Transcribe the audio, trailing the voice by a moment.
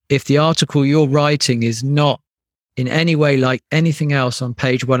if the article you're writing is not in any way like anything else on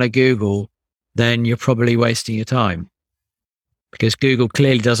page one of Google, then you're probably wasting your time, because Google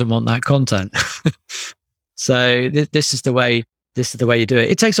clearly doesn't want that content. So this is the way you do it.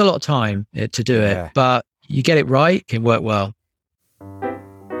 It takes a lot of time to do it, but you get it right, it can work well.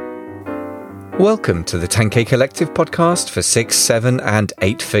 Welcome to the 10K Collective podcast for 6, 7 and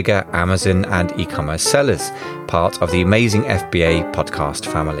 8-figure Amazon and e-commerce sellers, part of the amazing FBA podcast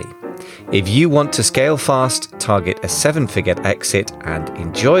family. If you want to scale fast, target a 7-figure exit and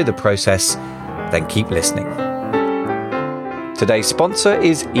enjoy the process, then keep listening. Today's sponsor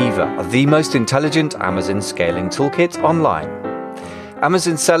is Eva, the most intelligent Amazon scaling toolkit online.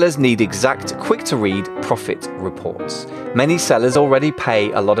 Amazon sellers need exact, quick-to-read profit reports. Many sellers already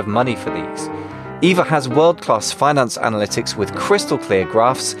pay a lot of money for these. Eva has world-class finance analytics with crystal-clear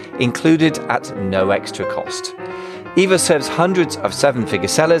graphs included at no extra cost. Eva serves hundreds of 7-figure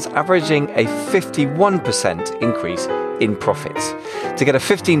sellers, averaging a 51% increase in profits. To get a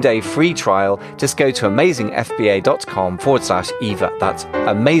 15-day free trial, just go to amazingfba.com/Eva. That's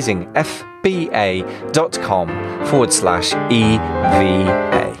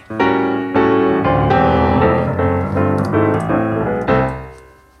amazingfba.com/EVA.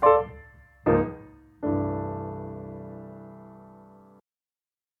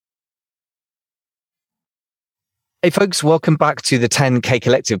 Hey folks, welcome back to the 10K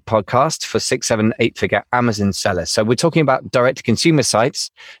Collective podcast for 6, 7, 8-figure Amazon sellers. So we're talking about direct-to-consumer sites.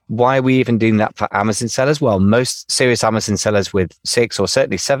 Why are we even doing that for Amazon sellers? Well, most serious Amazon sellers with 6 or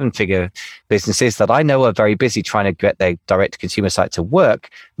certainly 7-figure businesses that I know are very busy trying to get their direct-to-consumer site to work.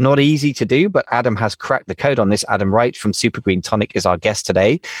 Not easy to do, but Adam has cracked the code on this. Adam Wright from Super Green Tonic is our guest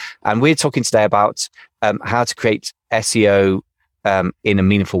today. And we're talking today about how to create SEO in a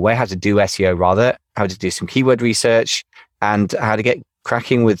meaningful way, how to do SEO rather, how to do some keyword research, and how to get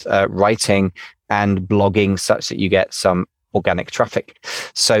cracking with writing and blogging such that you get some organic traffic.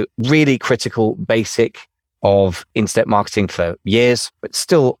 So really critical basic of internet marketing for years, but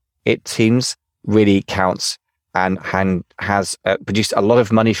still it seems really counts and has produced a lot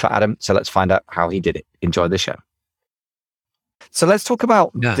of money for Adam. So let's find out how he did it. Enjoy the show. So let's talk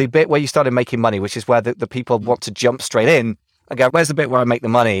about the bit where you started making money, which is where the people want to jump straight in. Okay, where's the bit where I make the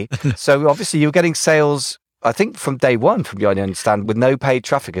money? So obviously you're getting sales, I think from day one, from what I understand, with no paid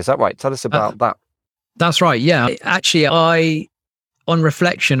traffic. Is that right? Tell us about that. That's right. Yeah. Actually, on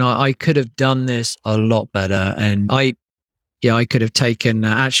reflection, I could have done this a lot better. And I could have taken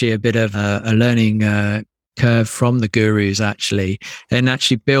actually a bit of a learning curve from the gurus actually, and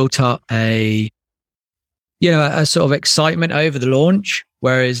actually built up a sort of excitement over the launch.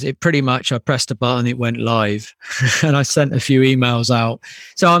 Whereas it pretty much, I pressed a button, it went live and I sent a few emails out.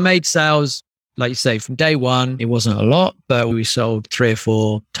 So I made sales, like you say, from day one. It wasn't a lot, but we sold 3 or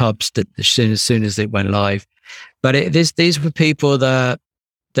 4 tubs as soon as it went live. But these were people that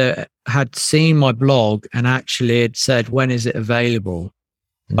had seen my blog and actually had said, when is it available?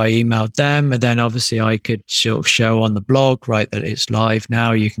 I emailed them, and then obviously I could sort of show on the blog, right, that it's live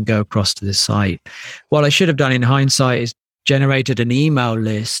now. You can go across to the site. What I should have done in hindsight is generated an email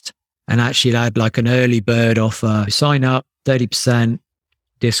list and actually had like an early bird offer. Sign up, 30%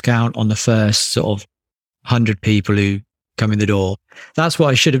 discount on the first sort of 100 people who come in the door. That's what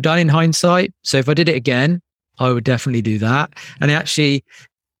I should have done in hindsight. So if I did it again, I would definitely do that. And that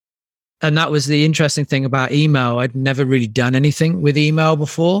was the interesting thing about email. I'd never really done anything with email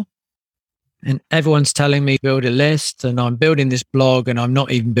before. And everyone's telling me build a list, and I'm building this blog and I'm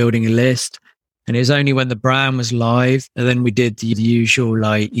not even building a list. And it was only when the brand was live, and then we did the usual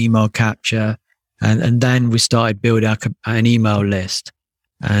like email capture, and then we started building an email list.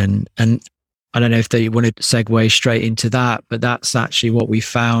 And I don't know if they want to segue straight into that, but that's actually what we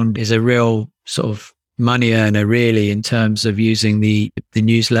found is a real sort of money earner really in terms of using the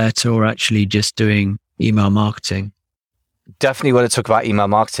newsletter or actually just doing email marketing. Definitely want to talk about email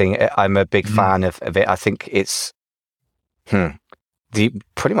marketing. I'm a big fan of it. I think it's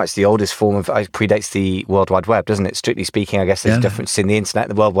pretty much the oldest form of, it predates the World Wide Web, doesn't it? Strictly speaking, I guess there's a difference in the internet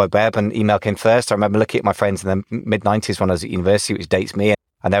and the World Wide Web, and email came first. I remember looking at my friends in the mid-90s when I was at university, which dates me,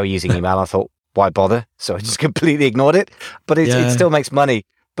 and they were using email. I thought, why bother? So I just completely ignored it, but it still makes money.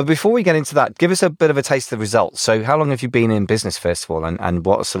 But before we get into that, give us a bit of a taste of the results. So how long have you been in business, first of all, and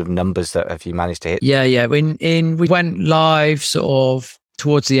what sort of numbers that have you managed to hit? Yeah. We went live sort of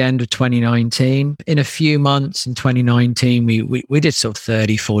towards the end of 2019. In a few months in 2019, we did sort of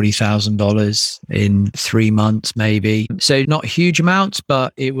 $30,000-$40,000 in 3 months, maybe. So not huge amounts,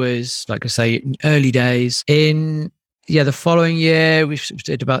 but it was, like I say, early days. The following year, we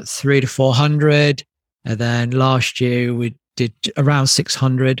did about 300 to 400. And then last year we did around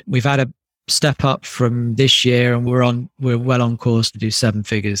 600. We've had a step up from this year, and we're well on course to do 7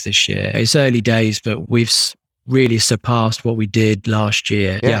 figures this year. It's early days, but we've really surpassed what we did last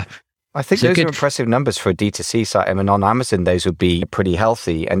year. Yeah. I think those are impressive numbers for a D2C site. I mean, on Amazon, those would be pretty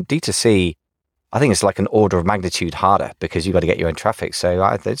healthy. And D2C, I think it's like an order of magnitude harder because you've got to get your own traffic.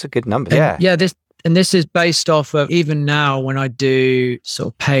 So those are good numbers. Yeah. This is based off of, even now when I do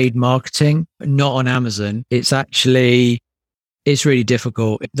sort of paid marketing, not on Amazon, it's really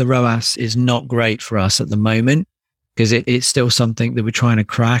difficult. The ROAS is not great for us at the moment because it's still something that we're trying to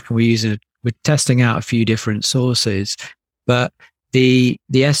crack, and we're testing out a few different sources. But the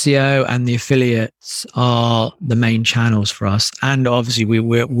SEO and the affiliates are the main channels for us. And obviously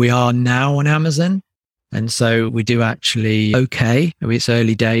we are now on Amazon. And so we do actually okay. I mean, it's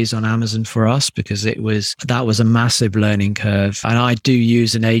early days on Amazon for us because that was a massive learning curve. And I do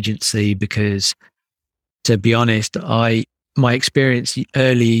use an agency because, to be honest, my experience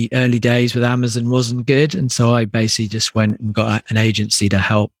early days with Amazon wasn't good. And so I basically just went and got an agency to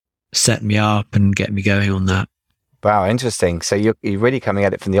help set me up and get me going on that. Wow, interesting. So you're really coming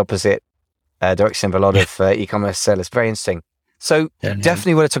at it from the opposite direction of a lot of e-commerce sellers. Very interesting. So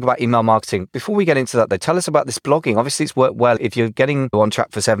definitely want to talk about email marketing. Before we get into that though, tell us about this blogging. Obviously it's worked well. If you're getting on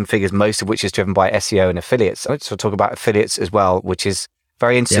track for 7 figures, most of which is driven by SEO and affiliates. Let's talk about affiliates as well, which is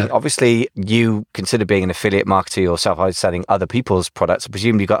very interesting. Yeah. Obviously, you consider being an affiliate marketer yourself, selling other people's products.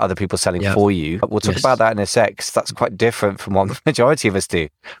 Presumably, you've got other people selling for you. We'll talk about that in a sec, 'cause that's quite different from what the majority of us do.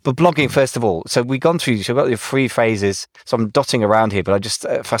 But blogging, first of all. So we've gone through, you've got your 3 phases. So I'm dotting around here, but I'm just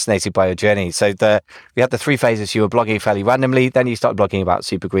fascinated by your journey. So we had the 3 phases. You were blogging fairly randomly. Then you started blogging about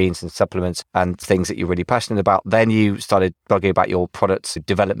super greens and supplements and things that you're really passionate about. Then you started blogging about your product's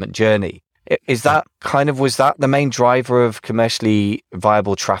development journey. Was that the main driver of commercially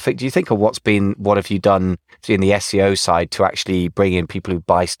viable traffic, do you think? Or what have you done in the SEO side to actually bring in people who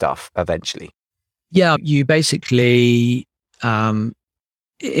buy stuff eventually? Yeah, you basically,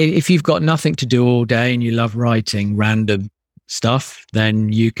 if you've got nothing to do all day and you love writing random stuff,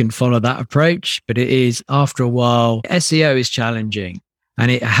 then you can follow that approach. But it is, after a while, SEO is challenging.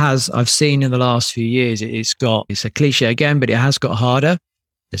 And I've seen in the last few years, it's a cliche again, but it has got harder.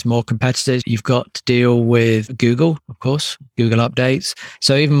 There's more competitors. You've got to deal with Google, of course, Google updates.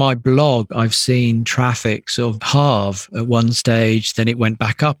 So even my blog, I've seen traffic sort of halve at one stage, then it went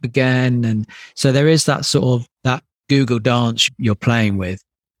back up again. And so there is that sort of that Google dance you're playing with.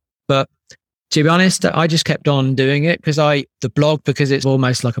 But to be honest, I just kept on doing it because it's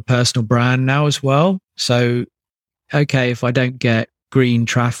almost like a personal brand now as well. So, okay, if I don't get green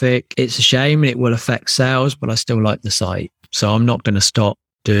traffic, it's a shame and it will affect sales, but I still like the site. So I'm not going to stop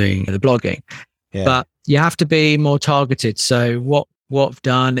doing the blogging, but you have to be more targeted. So what I've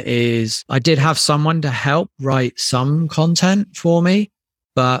done is I did have someone to help write some content for me,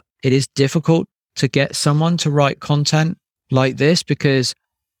 but it is difficult to get someone to write content like this because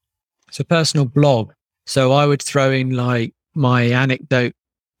it's a personal blog. So I would throw in like my anecdote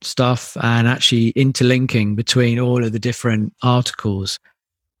stuff and actually interlinking between all of the different articles.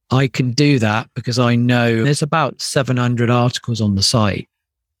 I can do that because I know there's about 700 articles on the site.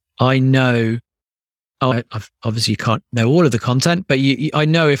 I know, I obviously can't know all of the content, but I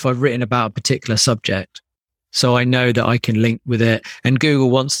know if I've written about a particular subject. So I know that I can link with it. And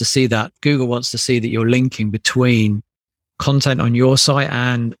Google wants to see that. Google wants to see that you're linking between content on your site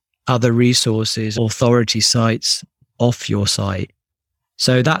and other resources, authority sites off your site.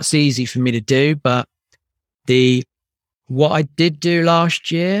 So that's easy for me to do. But what I did do last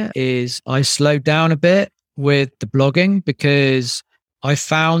year is I slowed down a bit with the blogging because I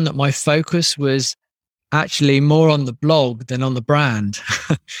found that my focus was actually more on the blog than on the brand.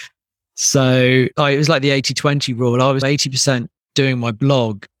 So it was like the 80-20 rule. I was 80% doing my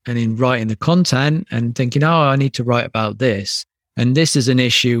blog and in writing the content and thinking, I need to write about this. And this is an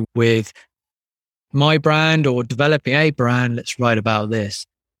issue with my brand or developing a brand. Let's write about this.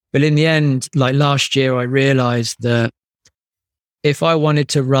 But in the end, like last year, I realized that if I wanted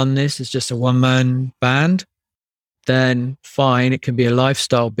to run this as just a one-man band, then fine, it can be a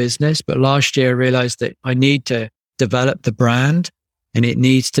lifestyle business. But last year I realized that I need to develop the brand and it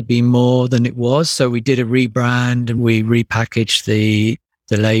needs to be more than it was. So we did a rebrand and we repackaged the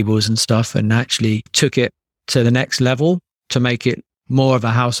labels and stuff and actually took it to the next level to make it more of a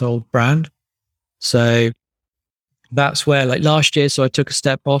household brand. So that's where like last year, so I took a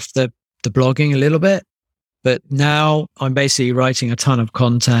step off the blogging a little bit, but now I'm basically writing a ton of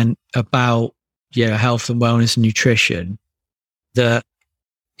content about health and wellness and nutrition that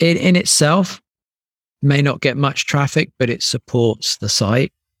in itself may not get much traffic, but it supports the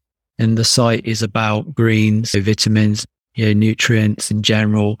site. And the site is about greens, vitamins, nutrients in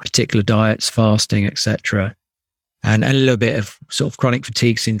general, particular diets, fasting, etc., and a little bit of sort of chronic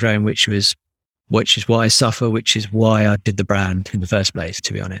fatigue syndrome, which is why I suffer, which is why I did the brand in the first place,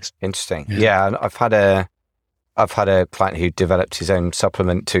 to be honest. Interesting. Yeah, and I've had a client who developed his own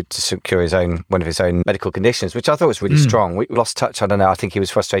supplement to secure one of his own medical conditions, which I thought was really strong. We lost touch. I don't know. I think he was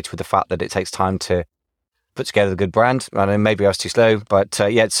frustrated with the fact that it takes time to put together a good brand. I don't know, maybe I was too slow, but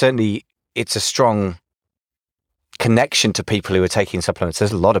it's a strong connection to people who are taking supplements.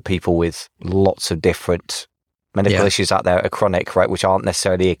 There's a lot of people with lots of different medical issues out there are chronic, right, which aren't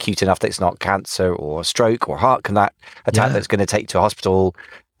necessarily acute enough that it's not cancer or stroke or heart attack that's going to take you to a hospital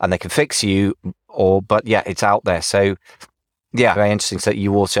and they can fix you, but it's out there. So very interesting. So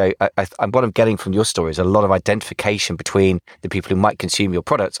you also, what I'm getting from your story is a lot of identification between the people who might consume your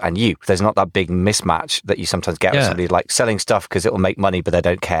products and you. There's not that big mismatch that you sometimes get with somebody like selling stuff because it will make money, but they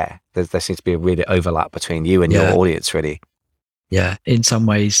don't care. There seems to be a really overlap between you and your audience, really. Yeah, in some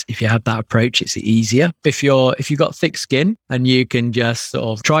ways, if you have that approach, it's easier. If you've got thick skin and you can just sort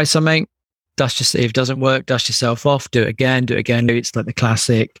of try something, if it doesn't work, dust yourself off, do it again. It's like the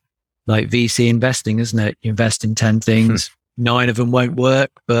classic, like VC investing, isn't it? You invest in 10 things, 9 of them won't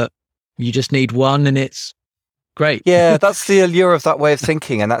work, but you just need one and it's great. Yeah, that's the allure of that way of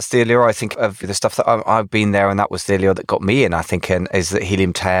thinking. And that's the allure, I think, of the stuff that I've been there. And that was the allure that got me in, I think, and is that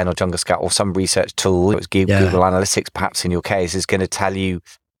Helium 10 or Jungle Scout or some research tool, it was Google Analytics, perhaps in your case, is going to tell you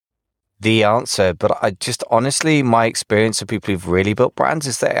the answer. But I just honestly, my experience of people who've really built brands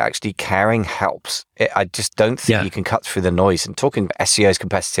is that actually caring helps. I just don't think you can cut through the noise. And talking SEO is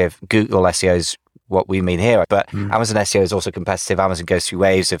competitive, Google SEO is what we mean here, but Amazon SEO is also competitive. Amazon goes through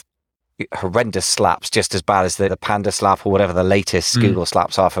waves of horrendous slaps, just as bad as the Panda slap or whatever the latest Google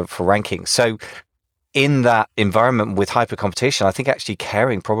slaps are for rankings. So in that environment with hyper competition, I think actually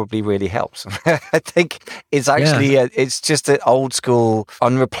caring probably really helps. I think it's actually it's just an old school,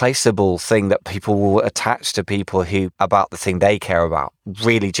 unreplaceable thing that people will attach to people who about the thing they care about,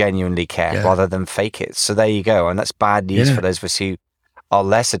 really genuinely care rather than fake it. So there you go. And that's bad news for those of us who are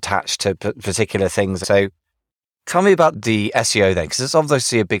less attached to particular things. So tell me about the SEO then, because it's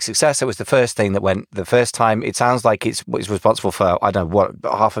obviously a big success. It was the first thing that went the first time. It sounds like it's responsible for, I don't know, what,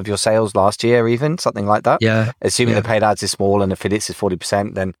 half of your sales last year, even something like that. Yeah. Assuming the paid ads is small and affiliates is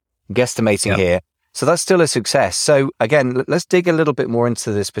 40%, then guesstimating here. So that's still a success. So again, let's dig a little bit more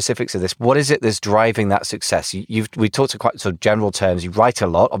into the specifics of this. What is it that's driving that success? We talked in quite sort of general terms. You write a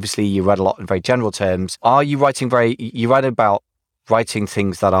lot. Obviously, you write a lot in very general terms. Are you you write about writing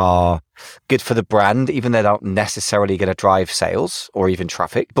things that are good for the brand, even though they're not necessarily going to drive sales or even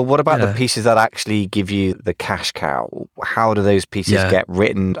traffic. But what about the pieces that actually give you the cash cow? How do those pieces get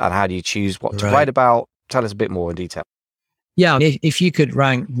written and how do you choose what to write about? Tell us a bit more in detail. Yeah, if you could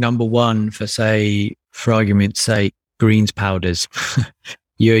rank number one for, say, for argument's sake, greens powders,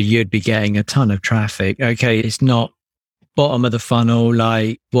 you'd be getting a ton of traffic. Okay, it's not bottom of the funnel,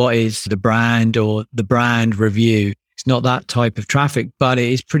 like what is the brand or the brand review. It's not that type of traffic, but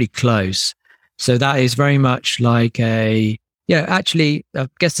it is pretty close. So that is very much like actually, I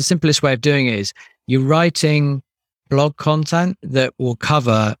guess the simplest way of doing it is you're writing blog content that will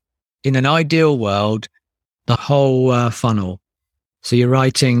cover, in an ideal world, the whole funnel. So you're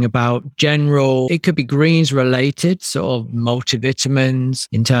writing about general, it could be greens related, sort of multivitamins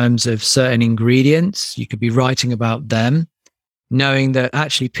in terms of certain ingredients. You could be writing about them, knowing that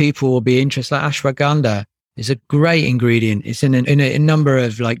actually people will be interested. Like ashwagandha is a great ingredient. It's in a number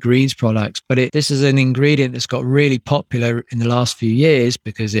of like greens products, but this is an ingredient that's got really popular in the last few years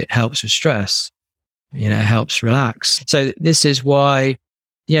because it helps with stress. It helps relax. So this is why,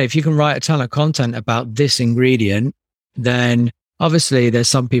 if you can write a ton of content about this ingredient, then obviously there's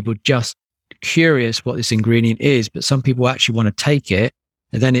some people just curious what this ingredient is, but some people actually want to take it.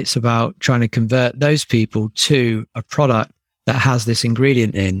 And then it's about trying to convert those people to a product that has this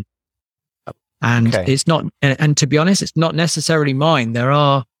ingredient in. And it's not, and to be honest, it's not necessarily mine. There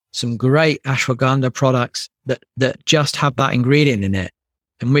are some great ashwagandha products that just have that ingredient in it.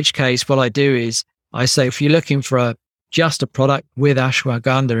 In which case, what I do is I say, if you're looking for just a product with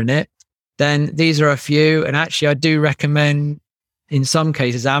ashwagandha in it, then these are a few. And actually, I do recommend, in some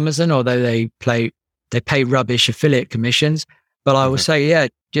cases, Amazon, although they pay rubbish affiliate commissions. But I will say,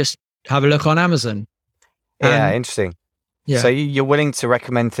 just have a look on Amazon. Yeah, interesting. Yeah. So you're willing to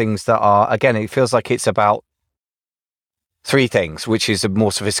recommend things that are, again, it feels like it's about three things, which is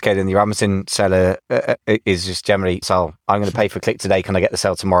more sophisticated than your Amazon seller is just generally, so I'm going to pay for click today. Can I get the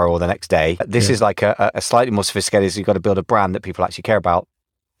sale tomorrow or the next day? This is like a slightly more sophisticated, is you've got to build a brand that people actually care about.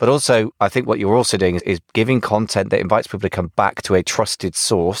 But also, I think what you're also doing is giving content that invites people to come back to a trusted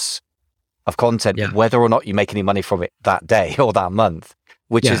source of content, whether or not you make any money from it that day or that month,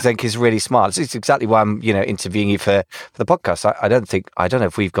 which I think is really smart. It's exactly why I'm, interviewing you for the podcast. I don't know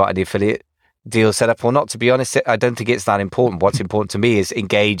if we've got any affiliate deal set up or not. To be honest, I don't think it's that important. What's important to me is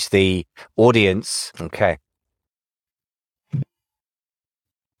engage the audience. Okay.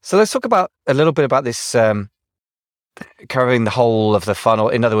 So let's talk a little bit about this, covering the whole of the funnel.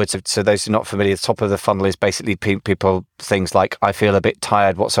 In other words, so those who are not familiar, the top of the funnel is basically people, things like, I feel a bit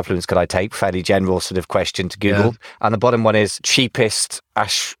tired, what supplements could I take? Fairly general sort of question to Google. Yeah. And the bottom one is cheapest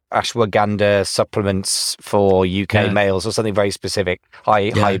ashwagandha supplements for UK males, or something very specific,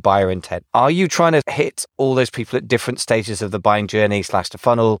 high buyer intent. Are you trying to hit all those people at different stages of the buying journey / the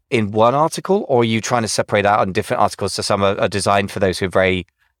funnel in one article, or are you trying to separate out in different articles, so some are designed for those who are very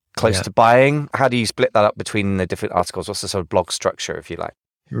close to buying? How do you split that up between the different articles? What's the sort of blog structure, if you like?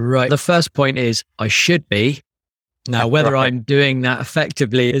 Right. The first point is I should be. Now, whether I'm doing that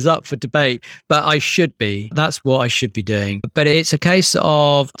effectively is up for debate, but I should be. That's what I should be doing. But it's a case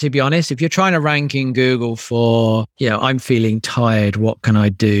of, to be honest, if you're trying to rank in Google for, I'm feeling tired, what can I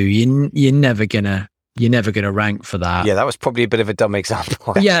do? You're never gonna rank for that. Yeah, that was probably a bit of a dumb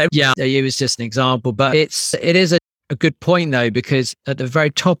example. Yeah, it was just an example, but it is a good point though, because at the very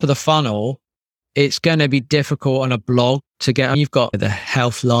top of the funnel, it's going to be difficult on a blog to get. You've got the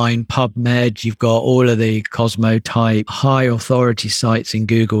Healthline, PubMed, you've got all of the Cosmo type high authority sites in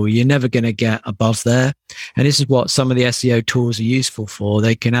Google. You're never going to get above there. And this is what some of the SEO tools are useful for.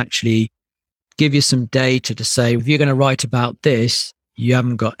 They can actually give you some data to say, if you're going to write about this, you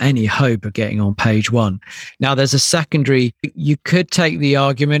haven't got any hope of getting on page one. Now, there's a secondary. You could take the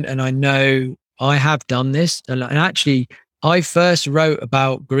argument, and I know I have done this, and actually, I first wrote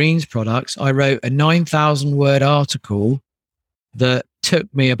about greens products. I wrote a 9,000 word article that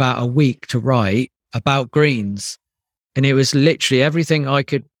took me about a week to write about greens. And it was literally everything I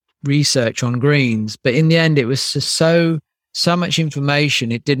could research on greens. But in the end, it was just so much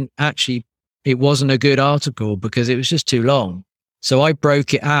information. It wasn't a good article because it was just too long. So I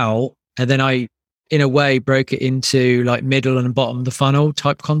broke it out, and then I, in a way, broke it into like middle and bottom of the funnel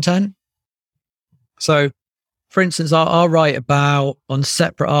type content. So, for instance, I'll write about on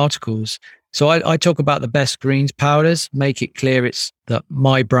separate articles. So I talk about the best greens powders, make it clear it's that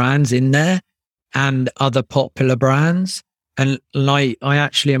my brand's in there and other popular brands. And I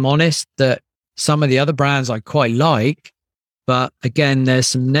actually am honest that some of the other brands I quite like, but again, there's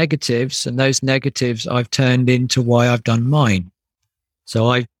some negatives, and those negatives I've turned into why I've done mine.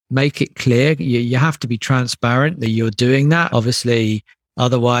 So I make it clear. You have to be transparent that you're doing that. Obviously,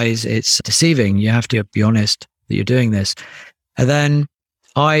 otherwise it's deceiving. You have to be honest that you're doing this. And then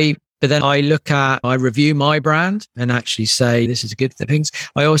I review my brand and actually say, this is a good thing.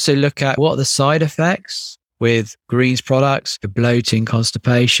 I also look at what are the side effects with greens products, the bloating,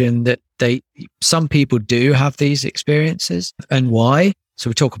 constipation, that some people do have these experiences, and why. So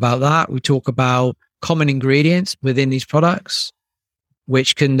we talk about that. We talk about common ingredients within these products,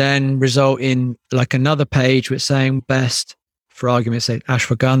 which can then result in like another page with saying best, for argument's sake,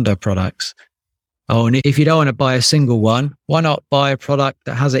 ashwagandha products. Oh, and if you don't want to buy a single one, why not buy a product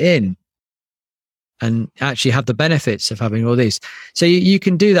that has it in and actually have the benefits of having all these? So you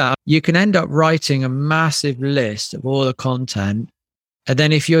can do that. You can end up writing a massive list of all the content. And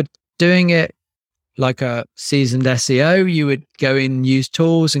then if you're doing it like a seasoned SEO, you would go in, use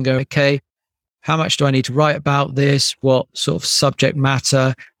tools and go, okay, how much do I need to write about this? What sort of subject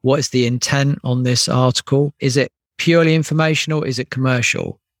matter? What is the intent on this article? Is it purely informational? Is it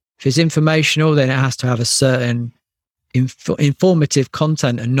commercial? If it's informational, then it has to have a certain informative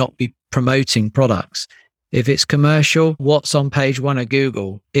content and not be promoting products. If it's commercial, what's on page one of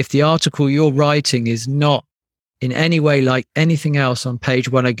Google? If the article you're writing is not in any way like anything else on page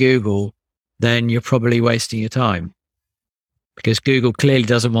one of Google, then you're probably wasting your time, because Google clearly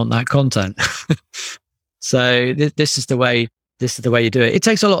doesn't want that content. So this is the way you do it. It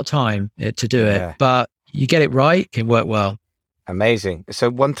takes a lot of time to do it, but you get it right, it can work well. Amazing. So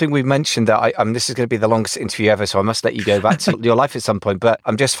one thing we mentioned that this is going to be the longest interview ever, so I must let you go back to your life at some point, but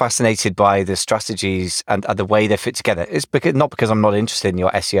I'm just fascinated by the strategies and the way they fit together. It's not because I'm not interested in your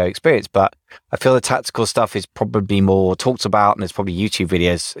SEO experience, but I feel the tactical stuff is probably more talked about, and there's probably YouTube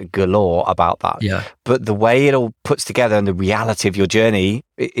videos galore about that. Yeah. But the way it all puts together and the reality of your journey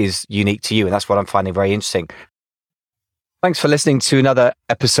is unique to you, and that's what I'm finding very interesting. Thanks for listening to another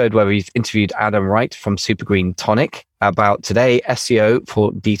episode where we've interviewed Adam Wright from Super Green Tonic about today SEO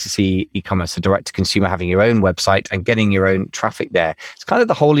for D2C e-commerce, so direct to consumer, having your own website and getting your own traffic there. It's kind of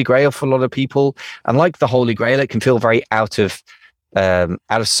the holy grail for a lot of people. And like the holy grail, it can feel very out of out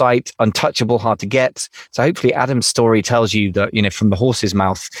of sight, untouchable, hard to get. So hopefully Adam's story tells you that, from the horse's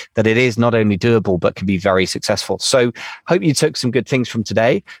mouth, that it is not only doable, but can be very successful. So hope you took some good things from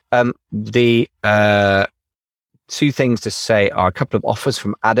today. The two things to say are a couple of offers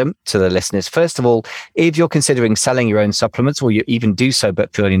from Adam to the listeners. First of all, if you're considering selling your own supplements, or you even do so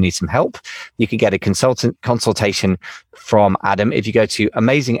but feel you need some help, you can get a consultation from Adam if you go to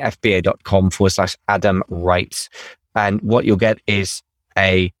amazingfba.com/Adam Wright. And what you'll get is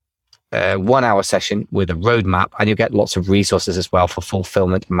a 1 hour session with a roadmap, and you'll get lots of resources as well for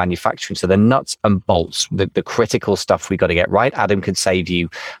fulfillment and manufacturing. So the nuts and bolts, the critical stuff we got to get right. Adam can save you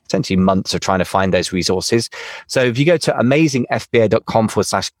potentially months of trying to find those resources. So if you go to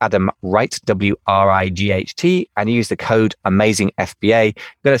amazingfba.com/Adam Wright, WRIGHT, and use the code AmazingFBA, you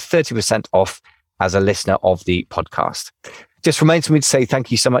get a 30% off as a listener of the podcast. Just remains for me to say thank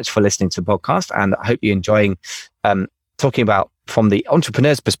you so much for listening to the podcast, and I hope you're enjoying talking about from the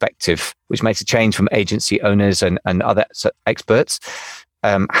entrepreneur's perspective, which makes a change from agency owners and other experts,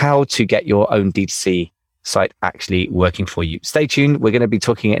 how to get your own D2C site actually working for you. Stay tuned. We're going to be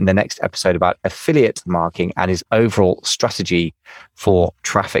talking in the next episode about affiliate marketing and his overall strategy for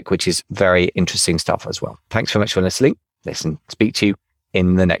traffic, which is very interesting stuff as well. Thanks very much for listening. Speak to you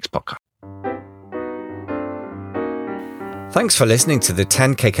in the next podcast. Thanks for listening to the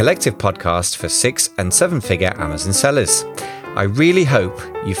 10K Collective podcast for 6 and 7 figure Amazon sellers. I really hope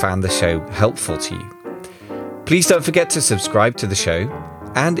you found the show helpful to you. Please don't forget to subscribe to the show.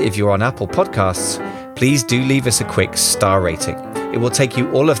 And if you're on Apple Podcasts, please do leave us a quick star rating. It will take you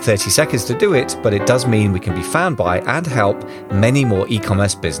all of 30 seconds to do it, but it does mean we can be found by and help many more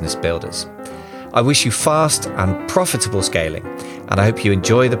e-commerce business builders. I wish you fast and profitable scaling, and I hope you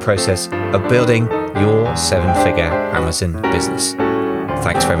enjoy the process of building your 7-figure Amazon business.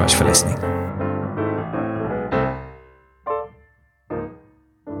 Thanks very much for listening.